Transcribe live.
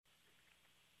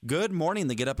Good morning,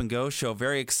 the Get Up and Go Show.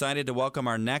 Very excited to welcome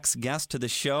our next guest to the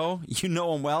show. You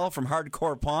know him well from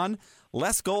Hardcore Pawn.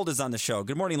 Les Gold is on the show.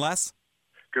 Good morning, Les.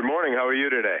 Good morning. How are you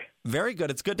today? Very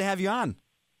good. It's good to have you on.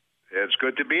 It's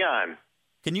good to be on.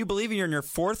 Can you believe you're in your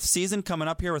fourth season coming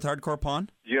up here with Hardcore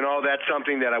Pawn? You know, that's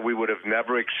something that we would have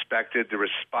never expected. The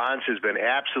response has been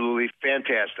absolutely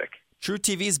fantastic. True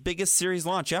TV's biggest series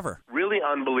launch ever. Really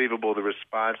unbelievable, the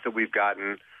response that we've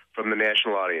gotten from the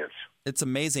national audience. It's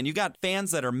amazing. You got fans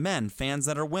that are men, fans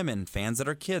that are women, fans that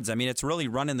are kids. I mean, it's really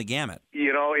running the gamut.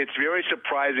 You know, it's very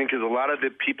surprising because a lot of the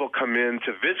people come in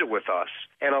to visit with us.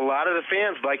 And a lot of the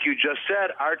fans, like you just said,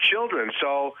 are children.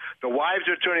 So the wives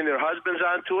are turning their husbands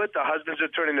onto it, the husbands are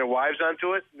turning their wives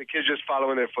onto it, and the kids just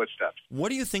following their footsteps. What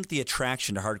do you think the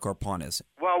attraction to Hardcore Pawn is?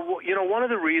 Well, you know, one of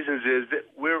the reasons is that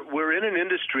we're in an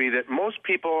industry that most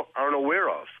people aren't aware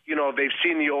of. You know, they've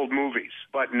seen the old movies.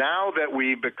 But now that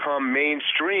we've become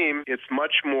mainstream, it's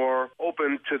much more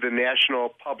open to the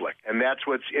national public. And that's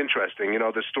what's interesting. You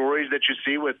know, the stories that you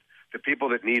see with the people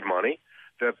that need money,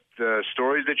 the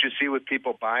stories that you see with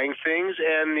people buying things,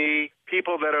 and the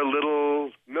people that are a little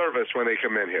nervous when they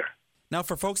come in here. Now,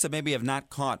 for folks that maybe have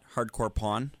not caught Hardcore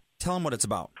Pawn, tell them what it's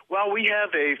about. Well, we have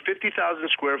a 50,000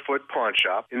 square foot pawn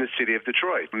shop in the city of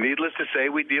Detroit. Needless to say,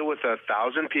 we deal with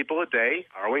 1,000 people a day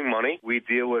borrowing money. We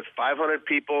deal with 500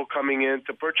 people coming in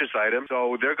to purchase items.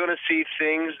 So they're going to see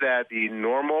things that the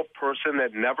normal person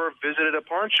that never visited a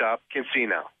pawn shop can see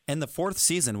now. And the fourth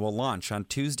season will launch on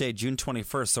Tuesday, June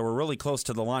 21st, so we're really close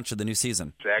to the launch of the new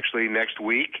season. It's actually next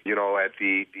week. You know, at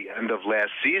the end of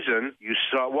last season, you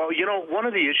saw, well, you know, one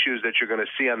of the issues that you're going to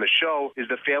see on the show is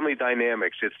the family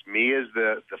dynamics. It's me as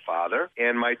the father,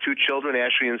 and my two children,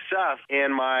 Ashley and Seth,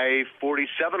 and my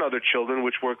 47 other children,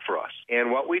 which work for us.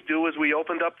 And what we do is we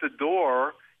opened up the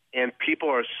door, and people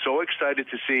are so excited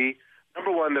to see,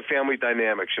 number one, the family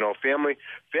dynamics. You know, family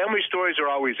stories are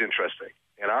always interesting.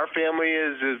 And our family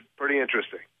is pretty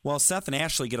interesting. Well, Seth and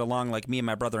Ashley get along like me and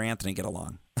my brother Anthony get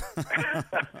along.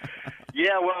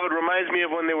 Yeah, well, it reminds me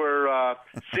of when they were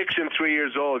 6 and 3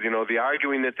 years old, you know, the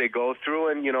arguing that they go through.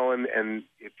 And, you know, and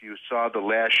if you saw the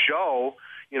last show,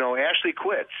 you know, Ashley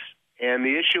quits. And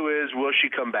the issue is, will she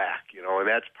come back? You know, and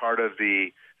that's part of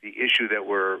the issue that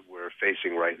we're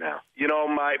facing right now. You know,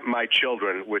 my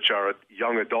children, which are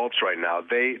young adults right now,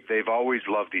 they've always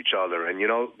loved each other. And, you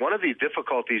know, one of the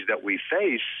difficulties that we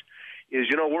face is,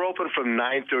 you know, we're open from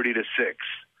 9:30 to 6,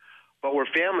 but we're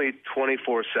family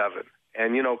 24/7.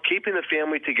 And, you know, keeping the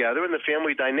family together and the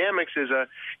family dynamics is a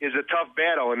tough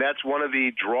battle. And that's one of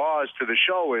the draws to the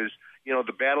show is, you know,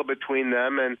 the battle between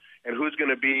them and who's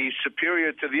going to be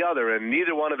superior to the other. And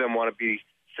neither one of them want to be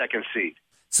second seed.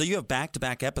 So you have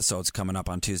back-to-back episodes coming up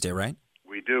on Tuesday, right?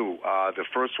 We do. The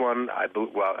first one,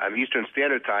 on Eastern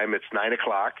Standard Time, it's 9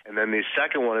 o'clock, and then the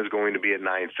second one is going to be at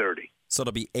 9:30. So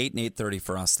it'll be 8 and 8:30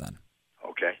 for us then.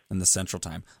 Okay. In the Central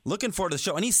Time. Looking forward to the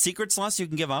show. Any secrets, Les, you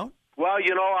can give out? Well,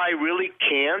 you know, I really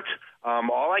can't.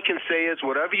 All I can say is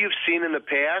whatever you've seen in the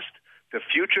past, the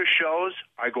future shows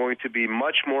are going to be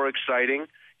much more exciting.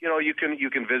 You know, you can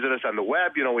visit us on the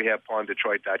web. You know, we have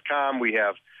pawndetroit.com. We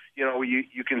have, you know,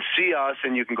 you can see us,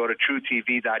 and you can go to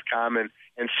truetv.com and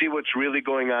see what's really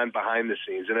going on behind the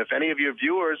scenes. And if any of your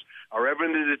viewers are ever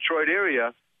in the Detroit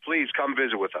area, please come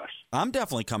visit with us. I'm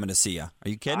definitely coming to see you. Are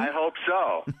you kidding? I hope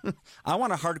so. I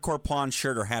want a Hardcore Pawn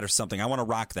shirt or hat or something. I want to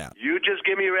rock that. You just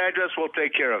give me your address. We'll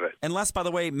take care of it. And Les, by the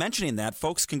way, mentioning that,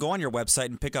 folks can go on your website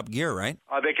and pick up gear, right?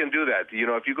 They can do that. You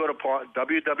know, if you go to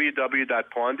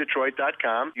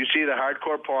www.pawndetroit.com, you see the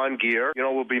Hardcore Pawn gear. You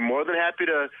know, we'll be more than happy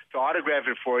to autograph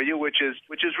it for you, which is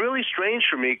really strange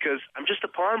for me because I'm just a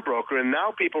pawnbroker, and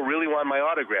now people really want my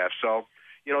autograph. So,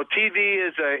 you know, TV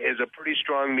is a pretty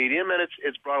strong medium, and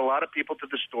it's brought a lot of people to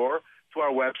the store, to our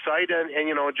website, and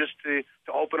you know, just to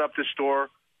open up the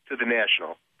store to the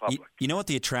national public. You know what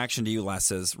the attraction to you, Les,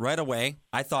 is? Right away,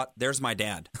 I thought, there's my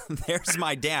dad. There's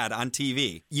my dad on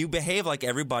TV. You behave like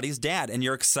everybody's dad, and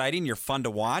you're exciting, you're fun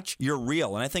to watch, you're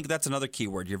real, and I think that's another key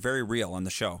word. You're very real on the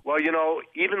show. Well, you know,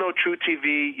 even though True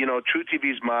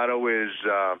TV's motto is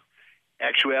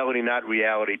actuality, not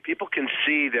reality, people can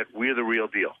see that we're the real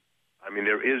deal. I mean,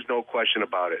 there is no question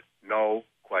about it. No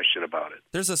question about it.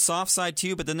 There's a soft side to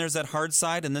you, but then there's that hard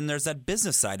side, and then there's that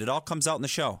business side. It all comes out in the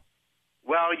show.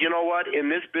 Well, you know what? In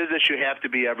this business, you have to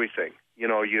be everything. You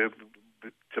know,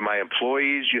 to my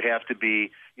employees, you have to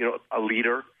be, you know, a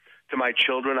leader. To my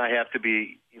children, I have to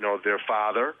be, you know, their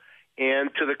father. And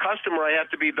to the customer, I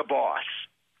have to be the boss.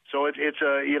 So it's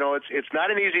not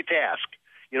an easy task.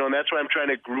 You know, and that's why I'm trying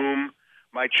to groom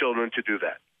my children to do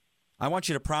that. I want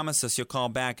you to promise us you'll call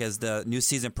back as the new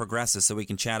season progresses so we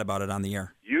can chat about it on the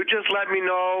air. You just let me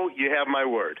know. You have my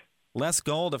word. Les Gold of